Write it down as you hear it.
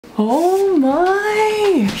Oh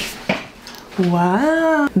my!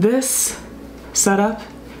 Wow. This setup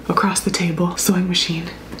across the table, sewing machine,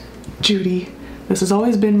 Judy. This has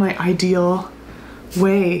always been my ideal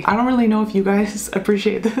way. I don't really know if you guys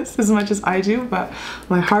appreciate this as much as I do, but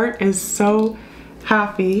my heart is so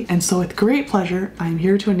happy. And so with great pleasure, I'm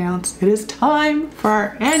here to announce it is time for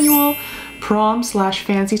our annual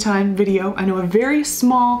prom/fancy time video. I know a very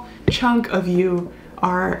small chunk of you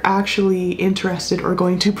are actually interested or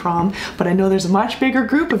going to prom, but I know there's a much bigger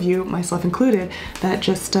group of you, myself included, that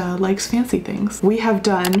just likes fancy things. We have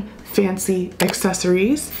done fancy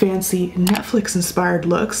accessories, fancy Netflix inspired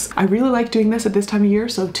looks. I really like doing this at this time of year,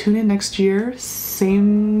 so tune in next year,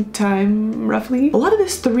 same time roughly. A lot of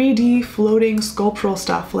this 3D floating sculptural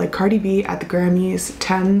stuff like Cardi B at the Grammys,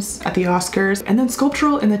 Thames at the Oscars, and then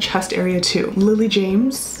sculptural in the chest area too. Lily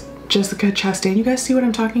James, Jessica Chastain, you guys see what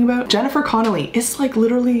I'm talking about? Jennifer Connelly, it's like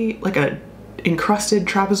literally like a encrusted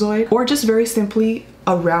trapezoid, or just very simply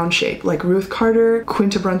a round shape like Ruth Carter,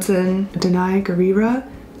 Quinta Brunson, Denai Guerrera.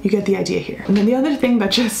 You get the idea here. And then the other thing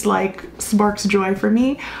that just like sparks joy for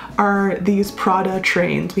me are these Prada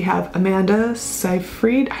trains. We have Amanda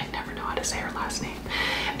Seyfried, I never know how to say her last name,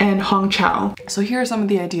 and Hong Chao. So here are some of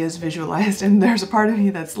the ideas visualized, and there's a part of me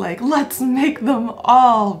that's like, let's make them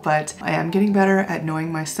all, but I am getting better at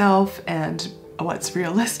knowing myself and what's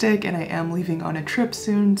realistic, and I am leaving on a trip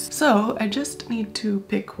soon. So I just need to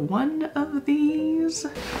pick one of these.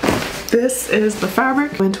 This is the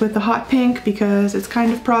fabric. Went with the hot pink because it's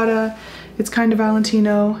kind of Prada, it's kind of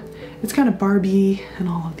Valentino, it's kind of Barbie, and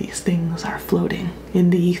all of these things are floating in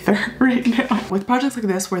the ether right now. With projects like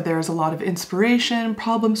this where there's a lot of inspiration,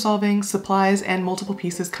 problem solving, supplies, and multiple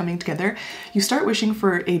pieces coming together, you start wishing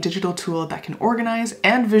for a digital tool that can organize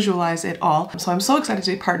and visualize it all. So I'm so excited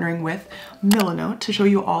to be partnering with Milanote to show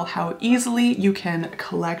you all how easily you can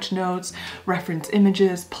collect notes, reference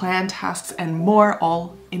images, plan tasks, and more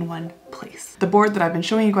all in one place. The board that I've been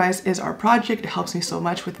showing you guys is our project. It helps me so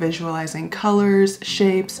much with visualizing colors,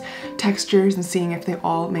 shapes, textures, and seeing if they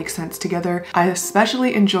all make sense together. I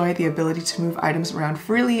especially enjoy the ability to move items around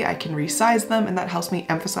freely. I can resize them, and that helps me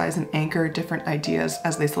emphasize and anchor different ideas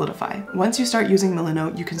as they solidify. Once you start using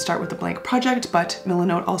Milanote, you can start with a blank project, but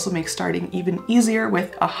Milanote also makes starting even easier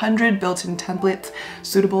with 100 built-in templates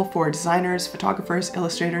suitable for designers, photographers,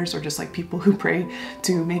 illustrators, or just like people who pray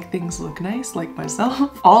to make things look nice like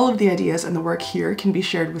myself. All of the ideas and the work here can be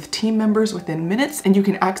shared with team members within minutes, and you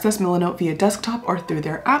can access Milanote via desktop or through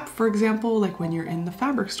their app, for example, like when you're in the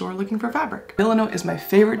fabric store looking for fabric. Milanote is my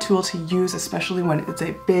favorite tool to use, especially when it's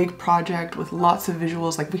a big project with lots of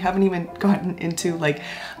visuals. Like we haven't even gotten into like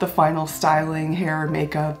the final styling, hair,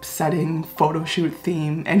 makeup, setting, photo shoot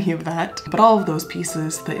theme, any of that. But all of those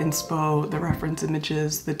pieces, the inspo, the reference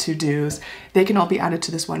images, the to-dos, they can all be added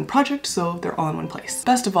to this one project, so they're all in one place.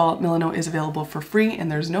 Best of all, Milanote is available for free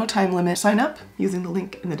and there's no time limit. Sign up using the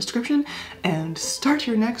link in the description and start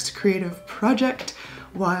your next creative project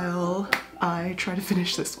while I try to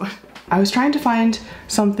finish this one. I was trying to find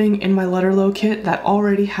something in my Letterlow kit that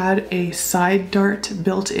already had a side dart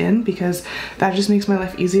built in because that just makes my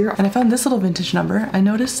life easier. And I found this little vintage number. I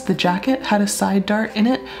noticed the jacket had a side dart in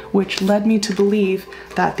it, which led me to believe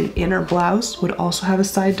that the inner blouse would also have a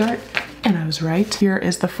side dart. And I was right. Here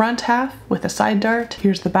is the front half with a side dart.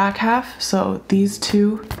 Here's the back half. So these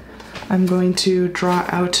two I'm going to draw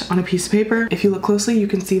out on a piece of paper. If you look closely, you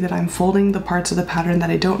can see that I'm folding the parts of the pattern that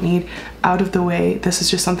I don't need out of the way. This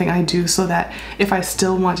is just something I do so that if I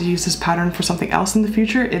still want to use this pattern for something else in the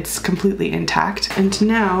future, it's completely intact. And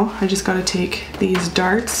now I just gotta take these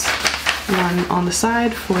darts, one on the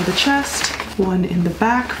side for the chest, one in the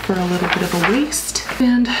back for a little bit of a waist,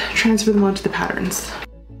 and transfer them onto the patterns.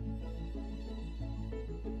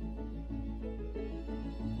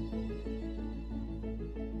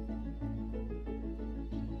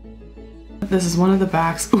 This is one of the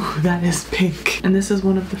backs. Ooh, that is pink. And this is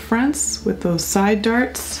one of the fronts with those side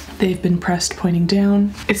darts. They've been pressed pointing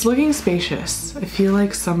down. It's looking spacious. I feel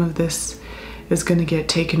like some of this is gonna get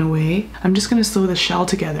taken away. I'm just gonna sew the shell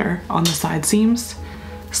together on the side seams,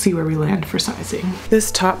 see where we land for sizing.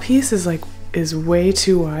 This top piece is way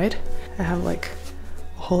too wide. I have like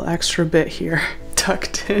a whole extra bit here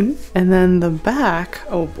tucked in. And then the back,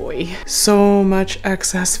 oh boy, so much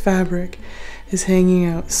excess fabric is hanging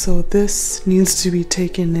out, so this needs to be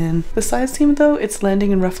taken in. The side seam though, it's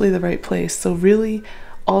landing in roughly the right place, so really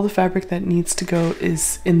all the fabric that needs to go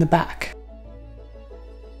is in the back.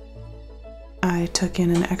 I took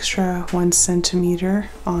in an extra 1 centimeter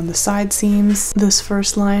on the side seams. This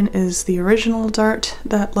first line is the original dart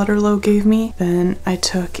that Letterlow gave me. Then I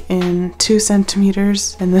took in 2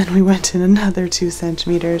 centimeters and then we went in another 2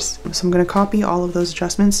 centimeters. So I'm gonna copy all of those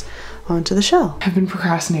adjustments onto the shell. I've been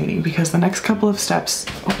procrastinating because the next couple of steps,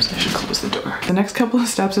 oops, I should close the door. The next couple of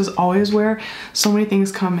steps is always where so many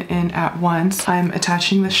things come in at once. I'm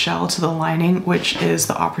attaching the shell to the lining, which is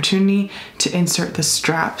the opportunity to insert the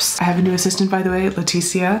straps. I have a new assistant, by the way,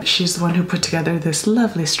 Leticia. She's the one who put together this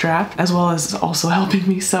lovely strap, as well as also helping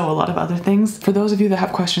me sew a lot of other things. For those of you that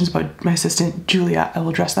have questions about my assistant, Julia, I will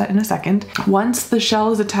address that in a second. Once the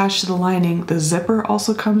shell is attached to the lining, the zipper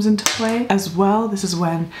also comes into play as well. This is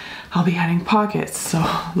when I'll be adding pockets. So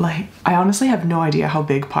like, I honestly have no idea how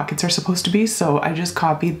big pockets are supposed to be, so I just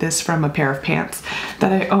copied this from a pair of pants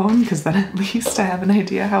that I own, because then at least I have an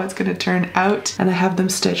idea how it's gonna turn out. And I have them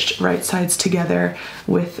stitched right sides together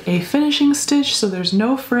with a finishing stitch, so there's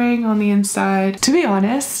no fraying on the inside. To be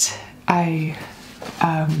honest, I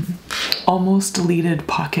almost deleted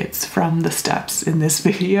pockets from the steps in this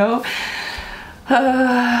video.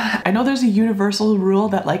 I know there's a universal rule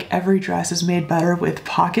that like every dress is made better with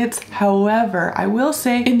pockets. However, I will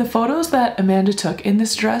say in the photos that Amanda took in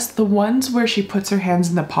this dress, the ones where she puts her hands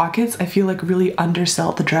in the pockets, I feel like really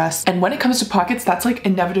undersell the dress. And when it comes to pockets, that's like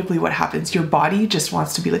inevitably what happens. Your body just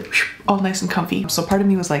wants to be like all nice and comfy. So part of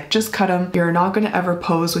me was like, just cut them. You're not gonna ever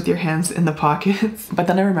pose with your hands in the pockets. But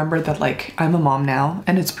then I remembered that like I'm a mom now,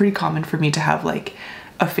 and it's pretty common for me to have like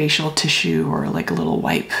a facial tissue or like a little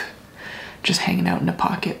wipe just hanging out in a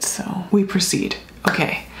pocket, so we proceed.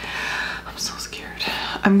 Okay, I'm so scared.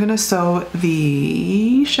 I'm gonna sew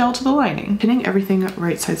the shell to the lining, pinning everything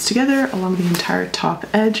right sides together along the entire top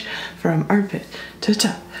edge from armpit to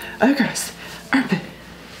top, across, armpit,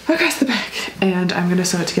 across the back. And I'm gonna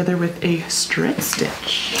sew it together with a straight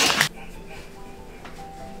stitch.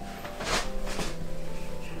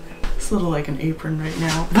 It's a little like an apron right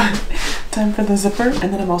now, but time for the zipper.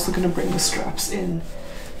 And then I'm also gonna bring the straps in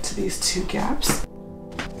to these 2 gaps.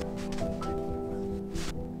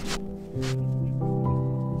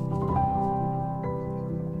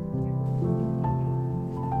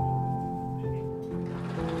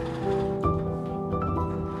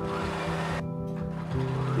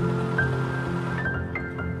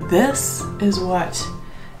 This is what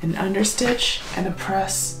an understitch and a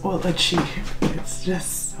press will achieve. It's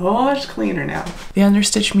just so much cleaner now. The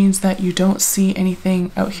understitch means that you don't see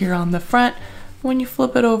anything out here on the front. When you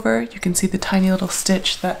flip it over, you can see the tiny little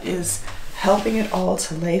stitch that is helping it all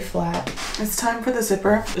to lay flat. It's time for the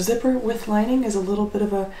zipper. The zipper with lining is a little bit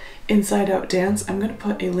of a inside out dance. I'm gonna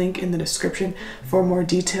put a link in the description for a more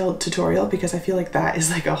detailed tutorial, because I feel like that is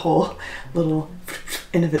like a whole little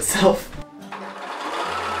in of itself.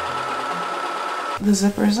 The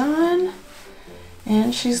zipper's on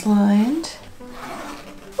and she's lined.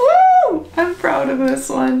 I'm proud of this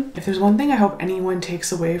one. If there's one thing I hope anyone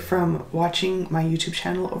takes away from watching my YouTube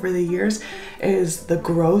channel over the years, is the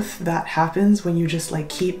growth that happens when you just like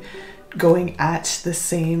keep going at the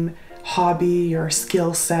same hobby or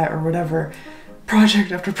skill set or whatever,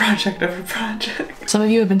 project after project after project. Some of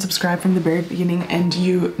you have been subscribed from the very beginning, and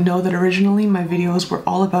you know that originally my videos were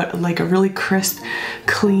all about like a really crisp,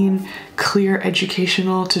 clean, clear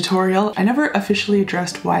educational tutorial. I never officially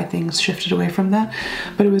addressed why things shifted away from that,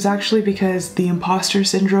 but it was actually because the imposter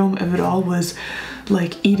syndrome of it all was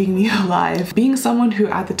like eating me alive. Being someone who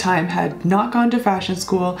at the time had not gone to fashion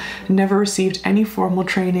school, never received any formal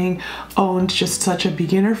training, owned just such a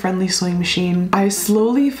beginner-friendly sewing machine, I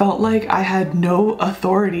slowly felt like I had no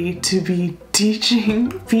authority to be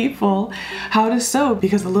teaching people how to sew,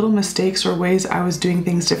 because the little mistakes or ways I was doing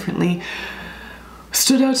things differently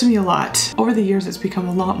stood out to me a lot. Over the years, it's become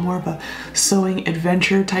a lot more of a sewing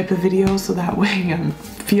adventure type of video, so that way I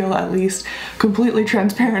feel at least completely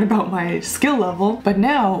transparent about my skill level. But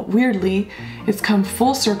now, weirdly, it's come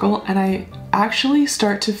full circle, and I actually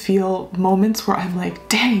start to feel moments where I'm like,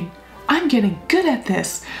 dang, I'm getting good at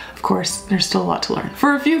this. Of course, there's still a lot to learn.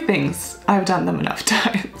 For a few things, I've done them enough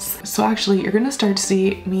times. So actually, you're gonna start to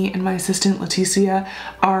see me and my assistant Leticia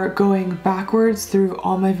are going backwards through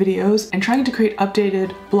all my videos and trying to create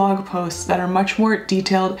updated blog posts that are much more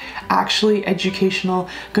detailed, actually educational.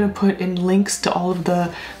 I'm gonna put in links to all of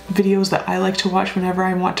the videos that I like to watch whenever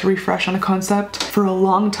I want to refresh on a concept. For a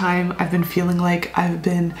long time, I've been feeling like I've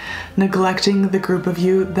been neglecting the group of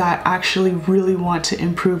you that actually really want to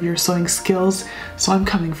improve your sewing skills, so I'm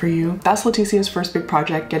coming for you. That's Leticia's first big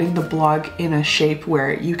project, getting the blog in a shape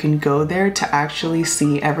where you can go there to actually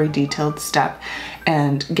see every detailed step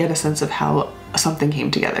and get a sense of how something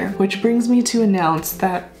came together. Which brings me to announce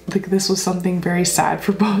that this was something very sad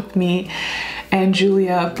for both me and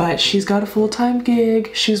Julia, but she's got a full-time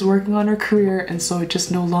gig, she's working on her career, and so it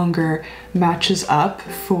just no longer matches up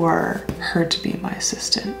for her to be my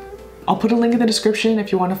assistant. I'll put a link in the description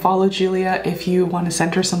if you want to follow Julia, if you want to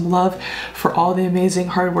send her some love for all the amazing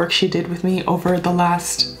hard work she did with me over the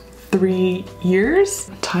last 3 years.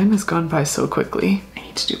 Time has gone by so quickly. I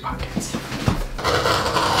need to do pockets.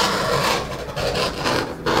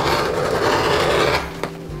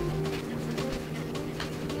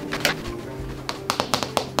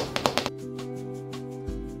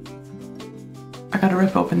 I gotta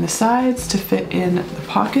rip open the sides to fit in the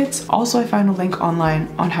pockets. Also, I found a link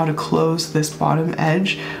online on how to close this bottom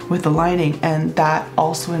edge with the lining, and that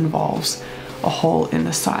also involves a hole in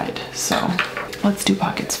the side. So let's do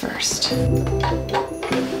pockets first.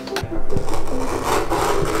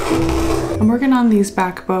 I'm working on these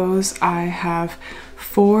back bows. I have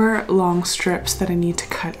 4 long strips that I need to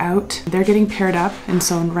cut out. They're getting paired up and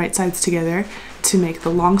sewn right sides together to make the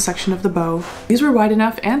long section of the bow. These were wide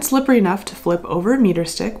enough and slippery enough to flip over a meter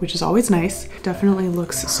stick, which is always nice. Definitely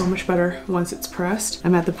looks so much better once it's pressed.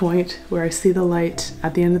 I'm at the point where I see the light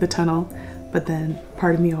at the end of the tunnel, but then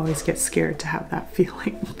part of me always gets scared to have that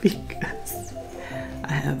feeling because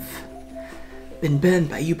I have been burned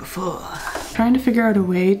by you before. Trying to figure out a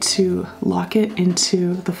way to lock it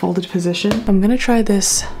into the folded position. I'm gonna try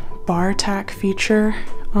this bar tack feature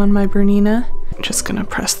on my Bernina. I'm just gonna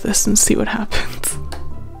press this and see what happens.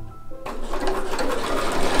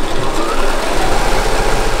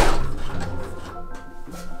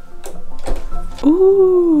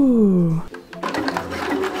 Ooh.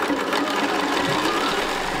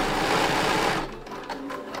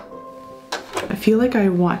 I feel like I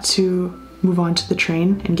want to move on to the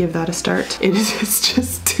train and give that a start. It is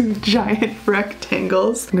just 2 giant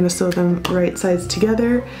rectangles. I'm gonna sew them right sides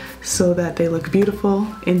together so that they look beautiful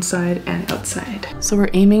inside and outside. So we're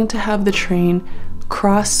aiming to have the train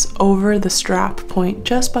cross over the strap point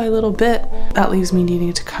just by a little bit. That leaves me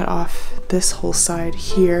needing to cut off this whole side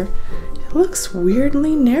here. It looks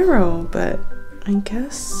weirdly narrow, but I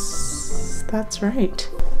guess that's right.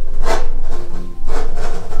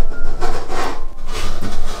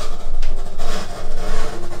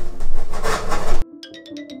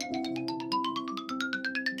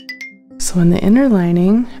 So in the inner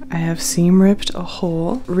lining, I have seam ripped a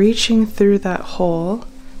hole. Reaching through that hole,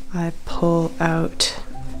 I pull out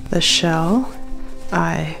the shell.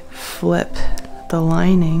 I flip the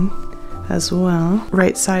lining as well.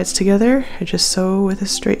 Right sides together, I just sew with a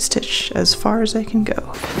straight stitch as far as I can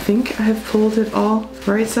go. I think I have pulled it all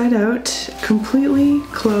right side out, completely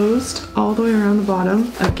closed all the way around the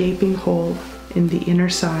bottom, a gaping hole in the inner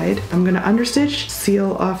side. I'm gonna understitch,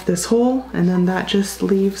 seal off this hole, and then that just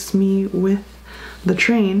leaves me with the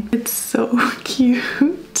train. It's so cute.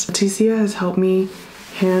 Leticia has helped me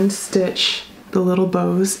hand stitch the little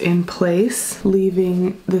bows in place,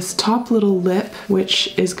 leaving this top little lip,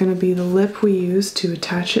 which is gonna be the lip we use to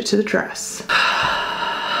attach it to the dress.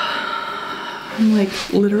 I'm like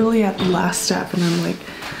literally at the last step, and I'm like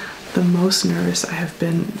the most nervous I have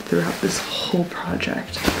been throughout this whole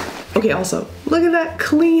project. Okay, also, look at that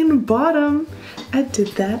clean bottom. I did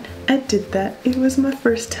that. It was my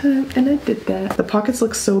first time and I did that. The pockets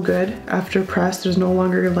look so good after press. There's no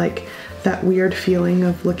longer like that weird feeling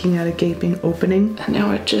of looking at a gaping opening. And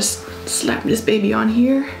now I just slap this baby on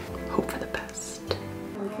here